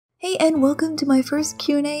Hey, and welcome to my first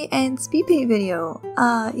Q&A and Speedpaint video.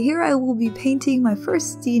 Here I will be painting my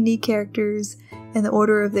first D&D characters in the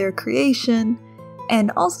order of their creation,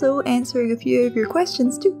 and also answering a few of your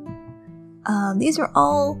questions too. These are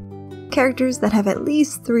all characters that have at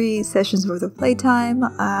least 3 sessions worth of playtime.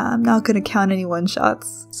 I'm not going to count any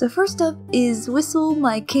one-shots. So first up is Whistle,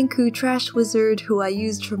 my Kinku trash wizard who I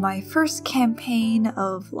used for my first campaign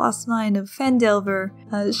of Lost Mine of Phandelver.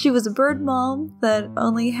 She was a bird mom that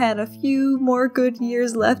only had a few more good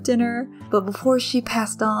years left in her, but before she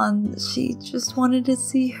passed on, she just wanted to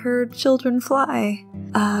see her children fly.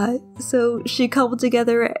 So she cobbled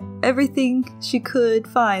together everything she could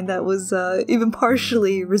find that was even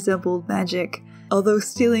partially resembled magic, although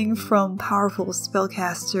stealing from powerful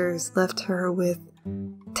spellcasters left her with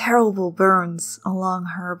terrible burns along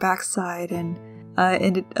her backside and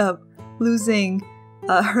ended up losing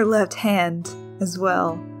her left hand as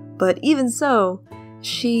well. But even so,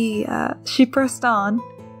 she pressed on.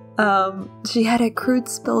 She had a crude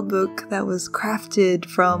spellbook that was crafted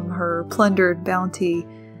from her plundered bounty,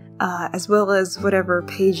 as well as whatever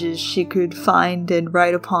pages she could find and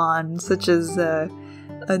write upon, such as a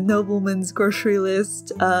nobleman's grocery list,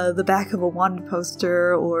 the back of a wanted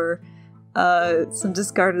poster, or some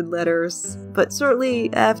discarded letters. But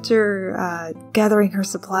shortly after gathering her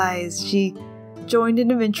supplies, she joined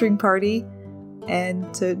an adventuring party,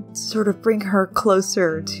 and to sort of bring her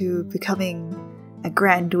closer to becoming a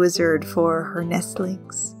grand wizard for her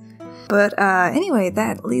nestlings. But anyway,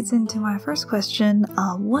 that leads into my first question.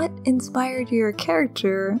 What inspired your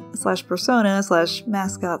character / persona /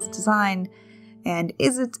 mascot's design, and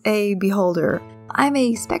is it a beholder? I'm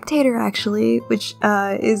a spectator actually, which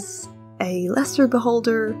is a lesser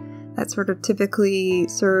beholder that sort of typically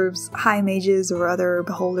serves high mages or other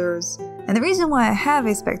beholders. And the reason why I have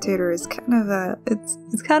a spectator is kind of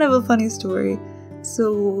a funny story.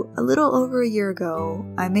 So a little over a year ago,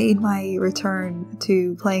 I made my return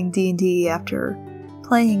to playing D&D after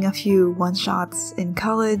playing a few one-shots in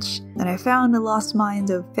college, and I found a Lost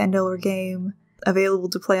Mine of Phandelver game available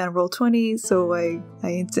to play on Roll20, so I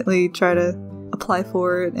instantly tried to apply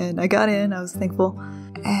for it, and I got in. I was thankful.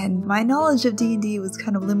 And my knowledge of D&D was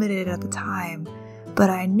kind of limited at the time,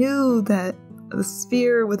 but I knew that the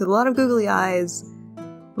sphere with a lot of googly eyes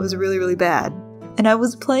was really, really bad. And I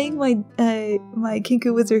was playing my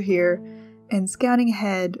Kinku wizard here and scouting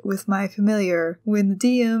ahead with my familiar when the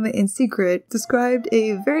DM in secret described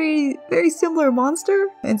a very, very similar monster.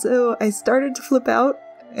 And so I started to flip out,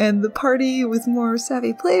 and the party with more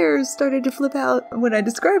savvy players started to flip out when I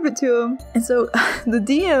described it to him. And so the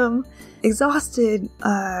DM, exhausted,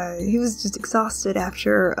 he was just exhausted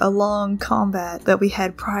after a long combat that we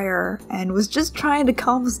had prior, and was just trying to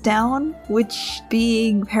calm us down, which,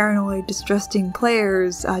 being paranoid, distrusting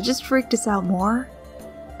players, just freaked us out more.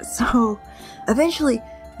 So eventually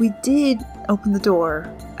we did open the door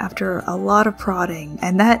after a lot of prodding,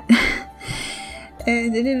 and that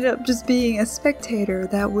and it ended up just being a spectator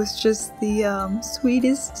that was just the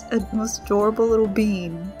sweetest, most adorable little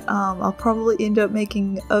bean. I'll probably end up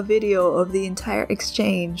making a video of the entire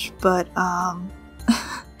exchange, but I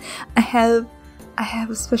have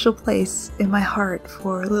a special place in my heart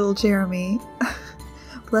for little Jeremy.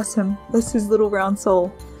 Bless him. Bless his little round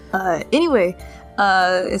soul. Anyway,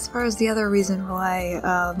 as far as the other reason why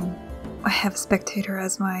I have a spectator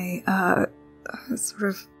as my sort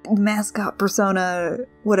of mascot persona,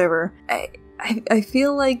 whatever. I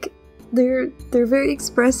feel like they're very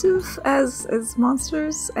expressive as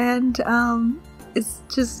monsters, and it's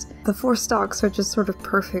just the 4 stalks are just sort of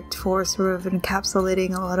perfect for sort of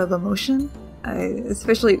encapsulating a lot of emotion,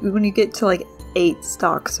 especially when you get to like 8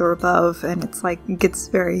 stalks or above, and it's like it gets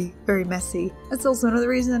very, very messy. That's also another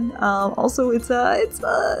reason. Also, it's a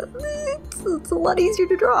lot easier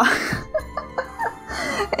to draw.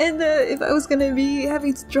 And if I was going to be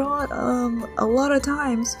having to draw it a lot of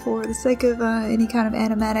times for the sake of any kind of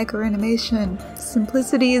animatic or animation,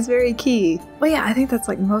 simplicity is very key. But yeah, I think that's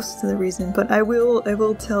like most of the reason, but I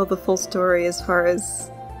will tell the full story as far as,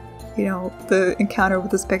 you know, the encounter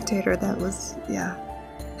with the spectator. That was, yeah,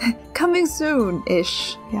 coming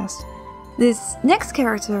soon-ish, yes. This next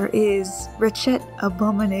character is Ratchet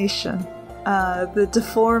Abomination, the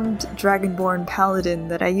deformed dragonborn paladin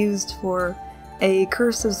that I used for a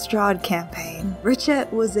Curse of Strahd campaign.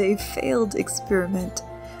 Ratchet was a failed experiment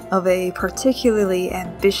of a particularly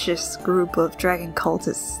ambitious group of dragon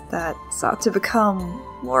cultists that sought to become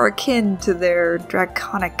more akin to their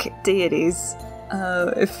draconic deities.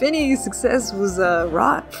 If any success was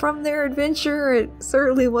wrought from their adventure, it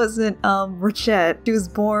certainly wasn't Ratchet. She was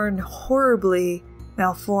born horribly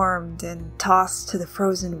malformed and tossed to the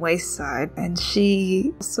frozen wayside, and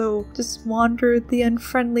she also just wandered the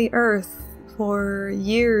unfriendly earth for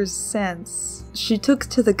years since. She took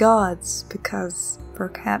to the gods because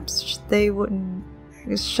perhaps they wouldn't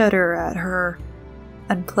shudder at her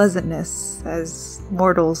unpleasantness as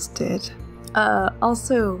mortals did.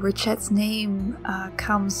 Also, Richette's name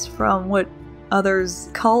comes from what others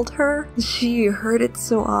called her. She heard it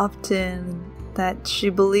so often that she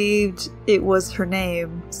believed it was her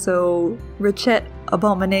name. So Richette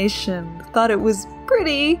Abomination thought it was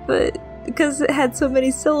pretty, but because it had so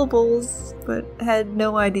many syllables, but had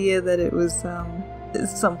no idea that it was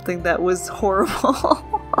something that was horrible.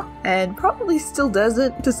 And probably still does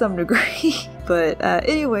it to some degree. But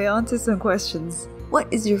anyway, on to some questions. What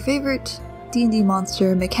is your favorite D&D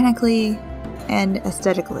monster mechanically and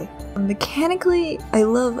aesthetically? Mechanically, I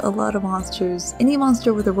love a lot of monsters. Any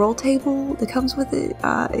monster with a roll table that comes with it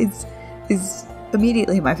is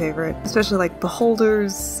immediately my favorite. Especially like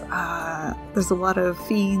beholders. There's a lot of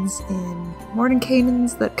fiends in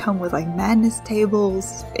Mordenkainen's that come with like madness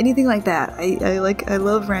tables. Anything like that. I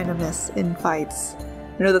love randomness in fights.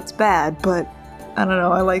 I know that's bad, but I don't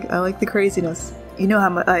know. I like the craziness. You know how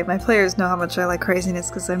my players know how much I like craziness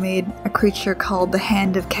because I made a creature called the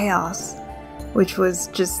Hand of Chaos, which was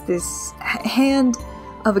just this hand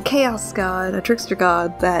of a chaos god, a trickster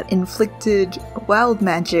god, that inflicted wild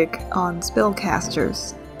magic on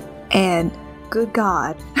spellcasters. And good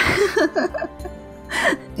god.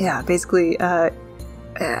 Yeah, basically,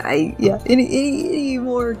 any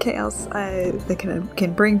more chaos that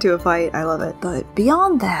can bring to a fight, I love it. But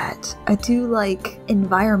beyond that, I do like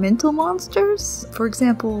environmental monsters. For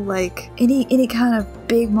example, like any kind of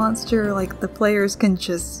big monster like the players can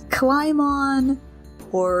just climb on,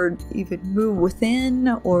 or even move within,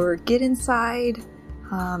 or get inside.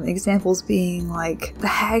 Examples being like the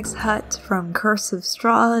Hag's Hut from Curse of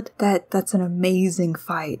Strahd. That's an amazing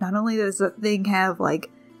fight. Not only does the thing have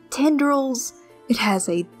like tendrils, it has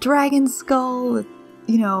a dragon skull,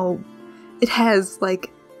 you know, it has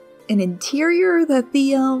like an interior that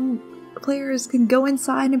the players can go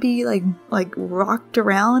inside and be like rocked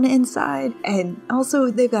around inside. And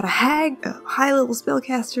also they've got a hag, a high level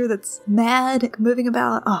spellcaster that's mad, moving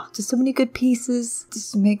about. Oh, just so many good pieces.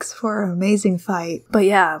 Just makes for an amazing fight. But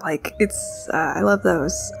yeah, like it's I love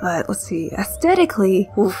those. But let's see,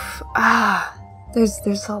 aesthetically, oof,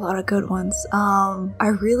 there's a lot of good ones.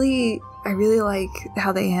 I really like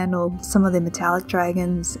how they handled some of the metallic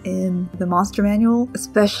dragons in the monster manual,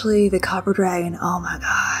 especially the copper dragon. Oh my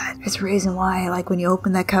god. There's a reason why, like, when you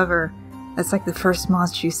open that cover, that's like the first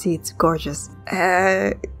monster you see. It's gorgeous.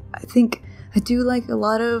 I think I do like a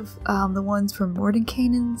lot of the ones from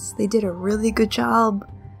Mordenkainen's. They did a really good job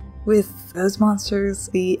with those monsters.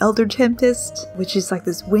 The Elder Tempest, which is like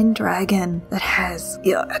this wind dragon that has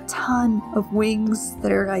a ton of wings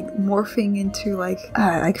that are like morphing into like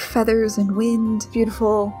feathers and wind.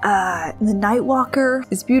 Beautiful. The Nightwalker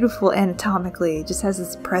is beautiful anatomically. It just has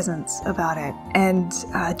this presence about it. And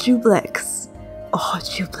Jublex. Oh,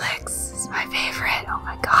 Jublex is my favorite. Oh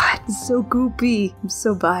my god. It's so goopy. I'm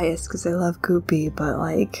so biased because I love goopy, but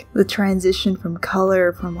like the transition from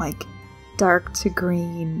color from like dark to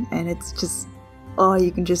green, and it's just, oh,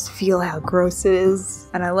 you can just feel how gross it is,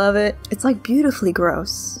 and I love it. It's like beautifully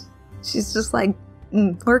gross. She's just like,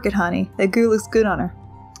 work it, honey. That goo looks good on her.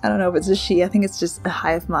 I don't know if it's a she. I think it's just a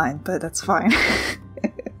hive mind, but that's fine.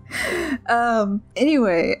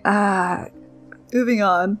 Anyway, moving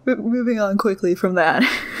on quickly from that.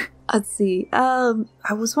 Let's see. I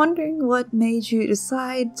was wondering what made you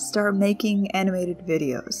decide to start making animated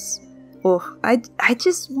videos. Oh, I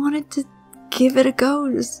just wanted to give it a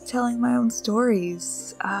go, just telling my own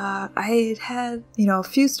stories. I had, a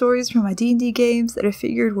few stories from my D&D games that I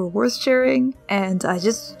figured were worth sharing, and I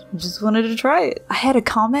just wanted to try it. I had a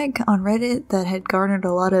comic on Reddit that had garnered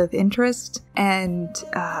a lot of interest, and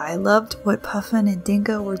I loved what Puffin and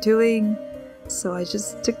Dingo were doing, so I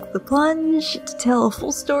just took the plunge to tell a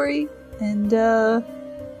full story, and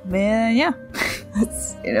man, yeah.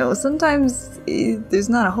 That's, sometimes there's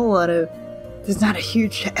not a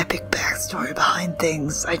huge epic backstory behind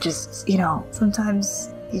things. I just,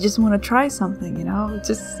 sometimes you just want to try something,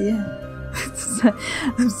 just, yeah.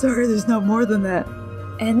 I'm sorry, there's no more than that.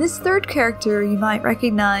 And this third character you might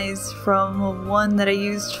recognize from one that I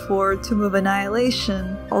used for Tomb of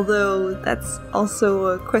Annihilation, although that's also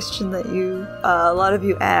a question that a lot of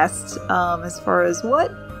you asked, as far as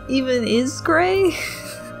what even is Grae?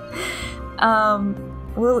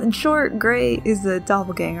 Well, in short, Grae is a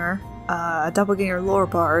doppelganger. a doppelganger lore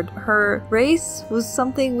bard. Her race was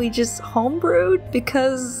something we just homebrewed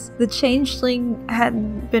because the changeling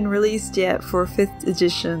hadn't been released yet for 5th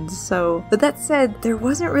edition. So, but that said, there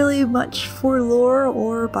wasn't really much for lore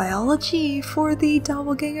or biology for the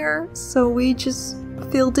doppelganger, so we just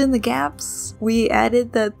filled in the gaps. We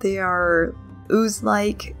added that they are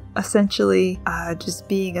ooze-like, essentially just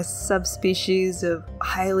being a subspecies of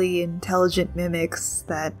highly intelligent mimics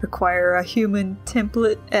that require a human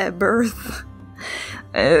template at birth.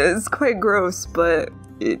 It's quite gross, but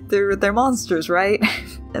they're monsters, right?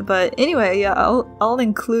 But anyway, yeah, I'll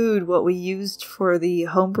include what we used for the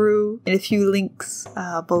homebrew in a few links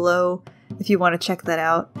below if you want to check that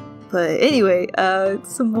out. But anyway,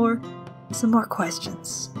 some more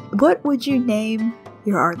questions. What would you name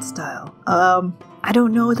your art style? I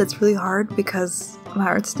don't know, that's really hard because my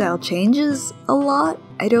art style changes a lot.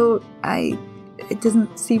 It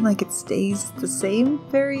doesn't seem like it stays the same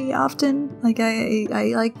very often. Like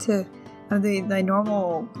I like to, my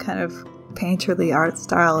normal kind of painterly art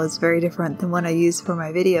style is very different than what I use for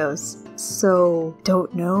my videos. So,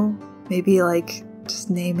 don't know, maybe like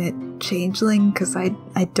just name it Changeling, because I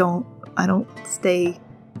don't stay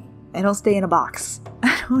in a box.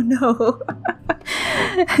 I don't know.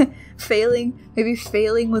 Maybe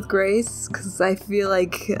failing with grace, because I feel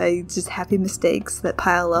like I just happy mistakes that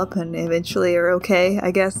pile up and eventually are okay,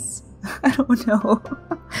 I guess. I don't know.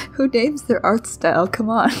 Who names their art style? Come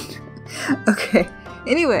on. Okay.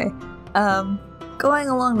 Anyway, going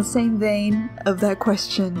along the same vein of that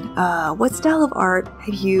question, what style of art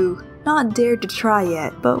have you not dared to try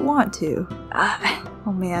yet, but want to?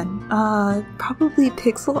 Oh man, probably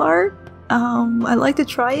pixel art. I'd like to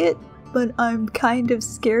try it, but I'm kind of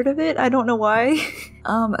scared of it. I don't know why.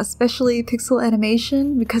 Especially pixel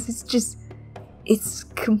animation, because it's a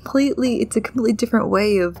completely different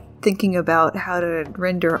way of thinking about how to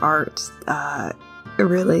render art,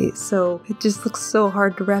 really. So it just looks so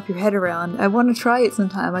hard to wrap your head around. I want to try it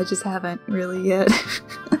sometime, I just haven't really yet.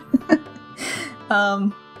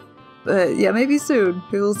 But yeah, maybe soon.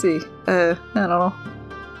 We will see. I don't know.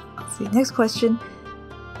 Let's see. Next question.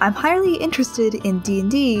 I'm highly interested in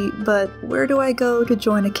D&D, but where do I go to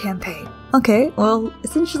join a campaign? Okay, well,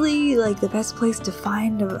 essentially, like, the best place to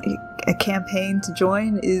find a campaign to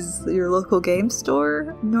join is your local game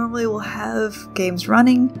store. Normally we'll have games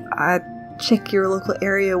running. Check your local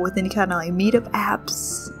area with any kind of like meetup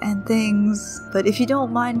apps and things. But if you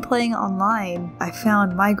don't mind playing online, I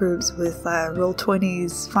found my groups with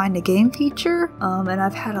Roll20's Find a Game feature, and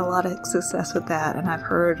I've had a lot of success with that, and I've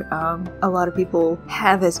heard a lot of people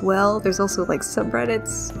have as well. There's also like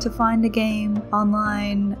subreddits to find a game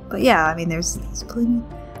online. But yeah, I mean, there's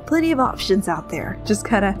plenty of options out there. Just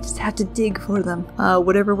have to dig for them.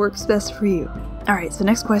 Whatever works best for you. Alright, so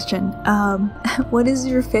next question. What is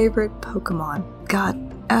your favorite Pokemon? God,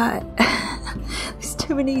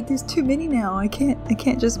 there's too many now. I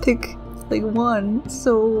can't just pick like one.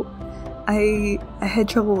 So I had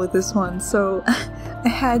trouble with this one. So I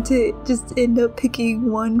had to just end up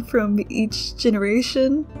picking one from each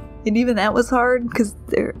generation. And even that was hard because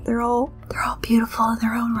they're all beautiful in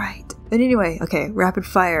their own right. But anyway, okay, rapid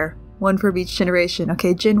fire. One from each generation.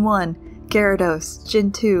 Okay, Gen 1, Gyarados.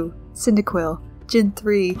 Gen 2, Cyndaquil. Gen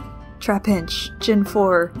 3, Trapinch. Gen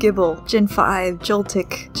 4, Gibble. Gen 5,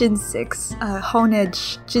 Joltik. Gen 6,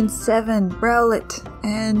 Honedge. Gen 7, Rowlet.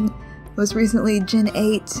 And most recently, Gen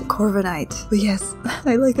 8, Corviknight. But yes,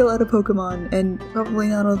 I like a lot of Pokemon, and probably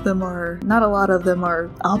not a lot of them are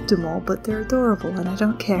optimal, but they're adorable, and I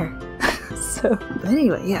don't care. So, but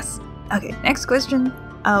anyway, yes. Okay, next question.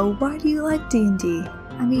 Why do you like D&D?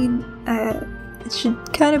 I mean, it should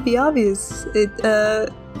kind of be obvious.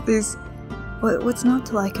 There's what's not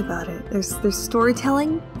to like about it? There's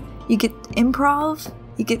storytelling. You get improv.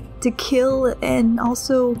 You get to kill and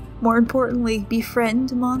also, more importantly,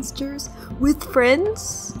 befriend monsters with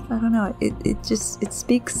friends. I don't know. It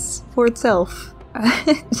speaks for itself.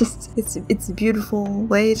 It's a beautiful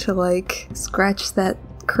way to like scratch that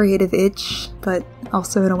creative itch, but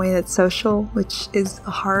also in a way that's social, which is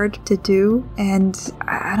hard to do. And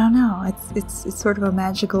I don't know, it's sort of a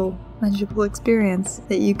magical experience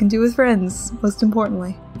that you can do with friends, most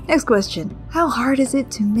importantly. Next question. How hard is it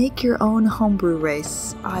to make your own homebrew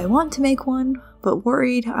race? I want to make one, but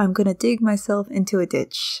worried I'm gonna dig myself into a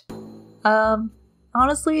ditch.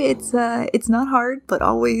 Honestly, it's not hard, but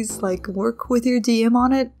always like work with your DM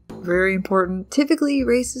on it. Very important. Typically,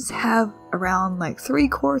 races have around like 3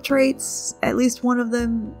 core traits. At least one of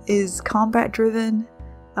them is combat driven.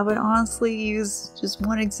 I would honestly use just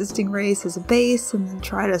one existing race as a base and then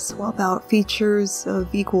try to swap out features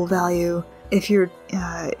of equal value if you're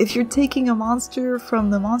taking a monster from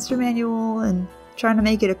the monster manual and trying to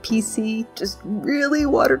make it a PC, just really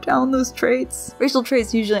water down those traits. Racial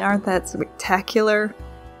traits usually aren't that spectacular,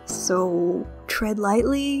 so tread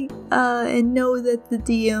lightly and know that the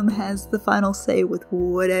DM has the final say with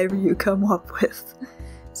whatever you come up with.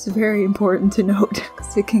 It's very important to note,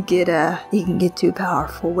 because it can get too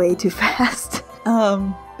powerful way too fast.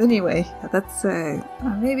 Anyway, that's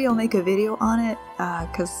maybe I'll make a video on it,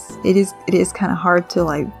 because it is kind of hard to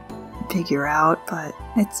like figure out, but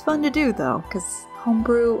it's fun to do though, because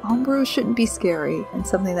homebrew shouldn't be scary and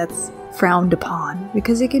something that's frowned upon,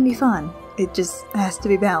 because it can be fun. It just has to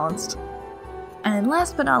be balanced. And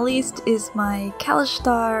last but not least is my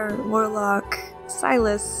Kalishtar warlock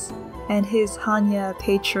Silas and his Hanya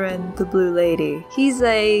patron, the Blue Lady. He's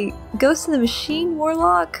a Ghost in the Machine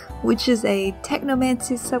warlock, which is a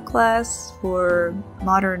technomancy subclass for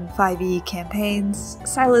modern 5e campaigns.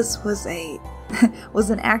 Silas was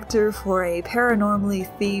an actor for a paranormally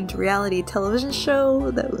themed reality television show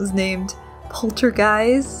that was named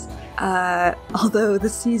Poltergeist, although the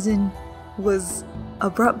season was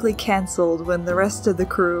abruptly cancelled when the rest of the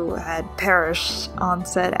crew had perished on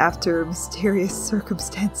set after mysterious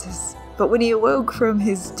circumstances. But when he awoke from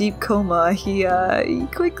his deep coma, he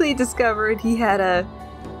quickly discovered he had a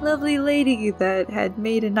lovely lady that had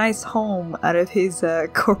made a nice home out of his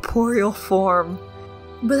corporeal form.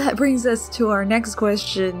 But that brings us to our next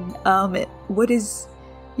question. What is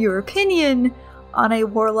your opinion on a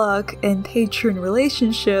warlock and patron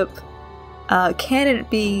relationship? Can it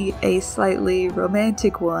be a slightly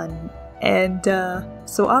romantic one? And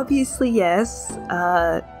so obviously yes,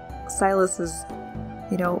 Silas's,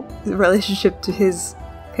 the relationship to his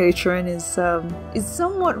patron is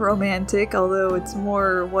somewhat romantic, although it's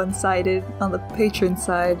more one-sided on the patron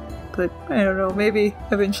side. But I don't know, maybe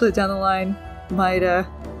eventually down the line might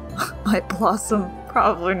blossom.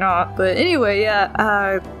 Probably not. But anyway,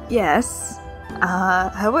 yes.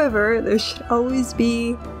 However, there should always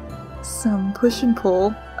be some push and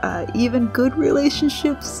pull. Even good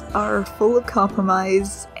relationships are full of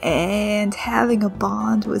compromise, and having a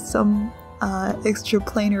bond with some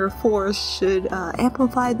extraplanar force should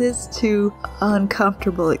amplify this to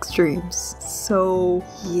uncomfortable extremes. So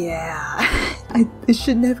yeah, it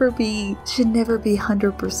should never be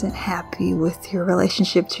 100% happy with your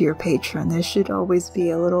relationship to your patron. There should always be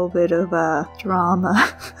a little bit of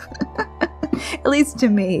drama. At least to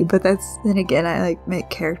me, but then again, I make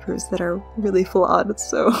characters that are really flawed,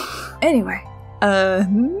 so anyway,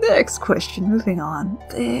 next question, moving on.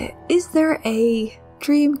 Is there a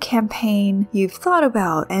dream campaign you've thought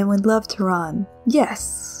about and would love to run?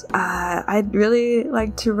 Yes, I'd really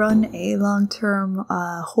like to run a long-term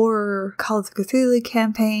horror Call of Cthulhu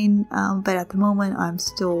campaign, but at the moment I'm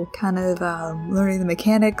still kind of learning the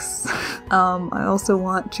mechanics. I also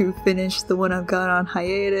want to finish the one I've got on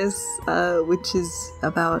hiatus, which is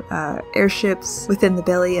about airships within the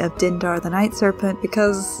belly of Dindar the Night Serpent,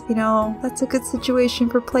 because, that's a good situation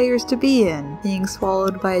for players to be in, being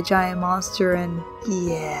swallowed by a giant monster, and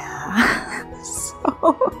yeah.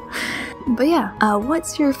 But yeah,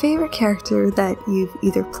 what's your favorite character that you've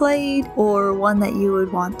either played or one that you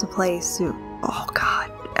would want to play soon? Oh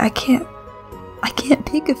god, I can't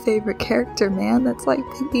pick a favorite character, man. That's like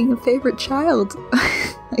picking a favorite child.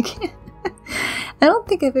 I can't. I don't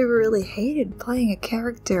think I've ever really hated playing a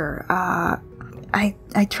character. I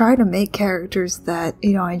try to make characters that,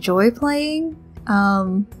 I enjoy playing.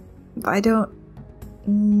 I don't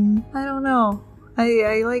know.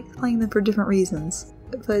 I like playing them for different reasons.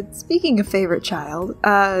 But speaking of favorite child,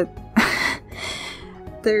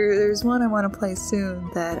 there's one I want to play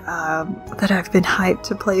soon that I've been hyped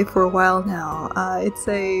to play for a while now. It's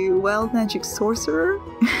a wild magic sorcerer.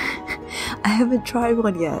 I haven't tried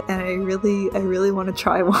one yet, and I really want to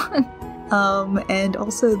try one. And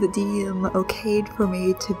also the DM okayed for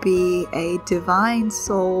me to be a divine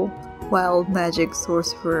soul wild magic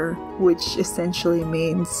sorcerer, which essentially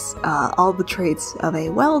means all the traits of a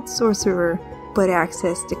wild sorcerer, but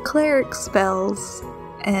access to cleric spells,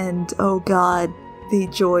 and oh god, the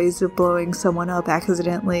joys of blowing someone up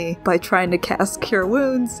accidentally by trying to cast Cure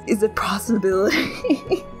Wounds is a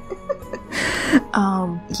possibility.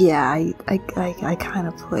 Yeah, I kind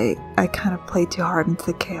of play too hard into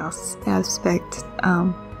the chaos aspect.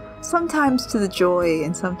 Sometimes to the joy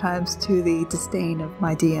and sometimes to the disdain of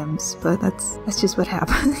my DMs, but that's just what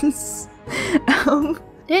happens.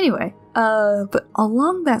 Anyway, but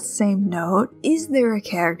along that same note, is there a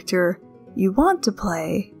character you want to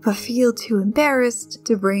play but feel too embarrassed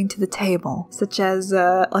to bring to the table, such as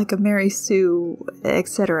like a Mary Sue,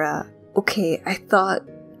 etc.? Okay, I thought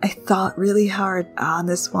I thought really hard on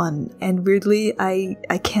this one, and weirdly, I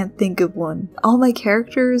can't think of one. All my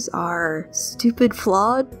characters are stupid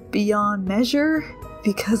flawed beyond measure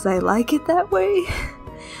because I like it that way.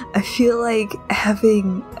 I feel like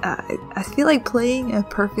playing a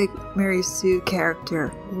perfect Mary Sue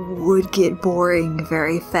character would get boring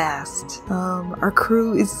very fast. Our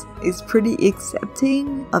crew is pretty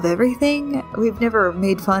accepting of everything. We've never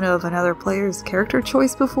made fun of another player's character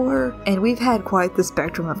choice before, and we've had quite the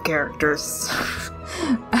spectrum of characters.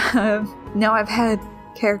 Now I've had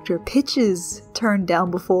character pitches turned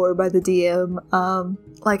down before by the DM.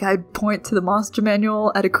 Like I'd point to the monster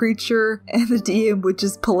manual at a creature and the DM would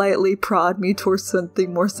just politely prod me towards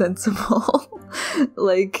something more sensible.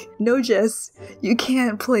 Like, no Jess, you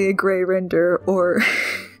can't play a Grae render, or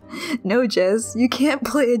no Jess, you can't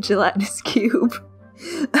play a gelatinous cube.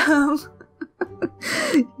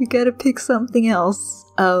 You gotta pick something else.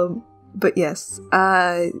 But yes,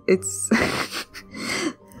 it's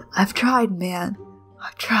I've tried, man.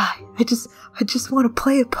 I try. I just want to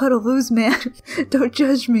play a Puddle Loose, man. Don't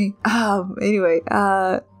judge me. Anyway,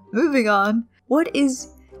 moving on. What is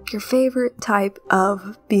your favorite type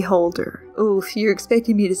of beholder? Oof, you're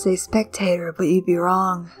expecting me to say spectator, but you'd be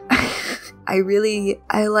wrong. I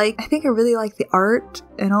think I really like the art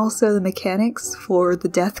and also the mechanics for the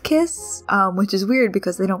Death Kiss, which is weird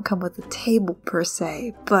because they don't come with a table per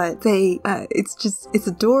se, but it's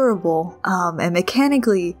adorable, and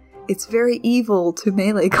mechanically, it's very evil to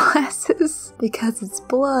melee classes because its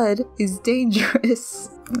blood is dangerous.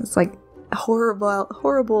 It's like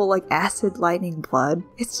horrible like acid lightning blood.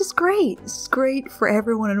 It's just great. It's just great for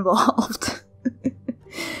everyone involved.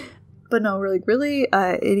 But no, really,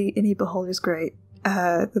 any beholder's great.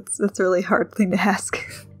 That's a really hard thing to ask.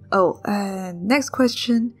 Oh, next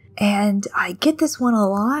question. And I get this one a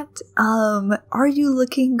lot. Are you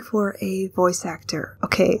looking for a voice actor?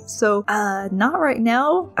 Okay, so, not right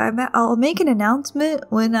now. I'll make an announcement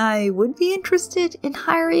when I would be interested in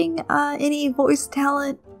hiring, any voice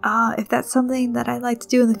talent, if that's something that I'd like to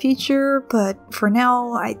do in the future. But for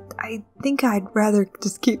now, I think I'd rather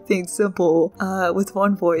just keep things simple, with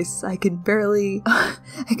one voice. I can barely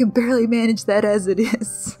manage that as it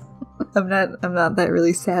is. I'm not that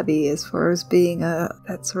really savvy as far as being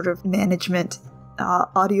that sort of management,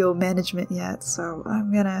 audio management yet. So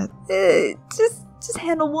I'm gonna just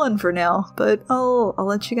handle one for now. But I'll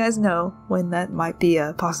let you guys know when that might be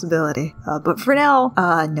a possibility. But for now,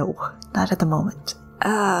 no, not at the moment.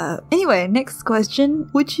 Anyway, next question: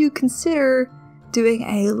 would you consider doing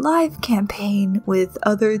a live campaign with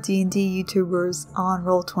other D&D YouTubers on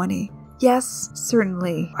Roll20? Yes,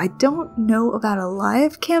 certainly. I don't know about a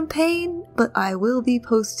live campaign, but I will be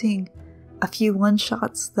posting a few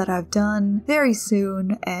one-shots that I've done very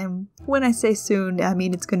soon, and when I say soon, I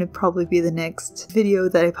mean it's gonna probably be the next video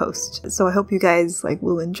that I post. So I hope you guys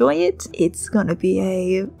will enjoy it. It's gonna be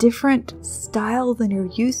a different style than you're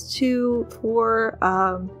used to for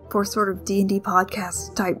sort of D&D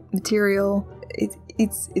podcast type material.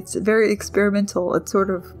 It's very experimental. It's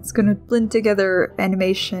gonna blend together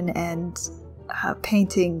animation and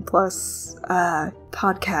painting plus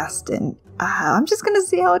podcast, and I'm just gonna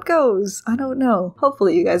see how it goes. I don't know.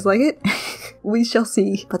 Hopefully you guys like it. We shall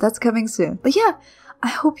see. But that's coming soon. But yeah, I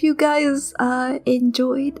hope you guys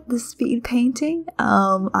enjoyed the speed painting.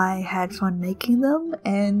 I had fun making them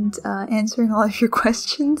and answering all of your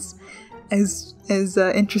questions, as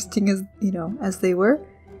interesting as they were.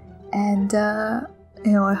 And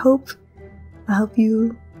I hope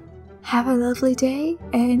you have a lovely day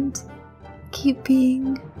and keep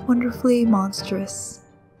being wonderfully monstrous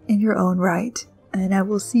in your own right. And I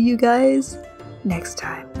will see you guys next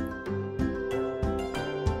time.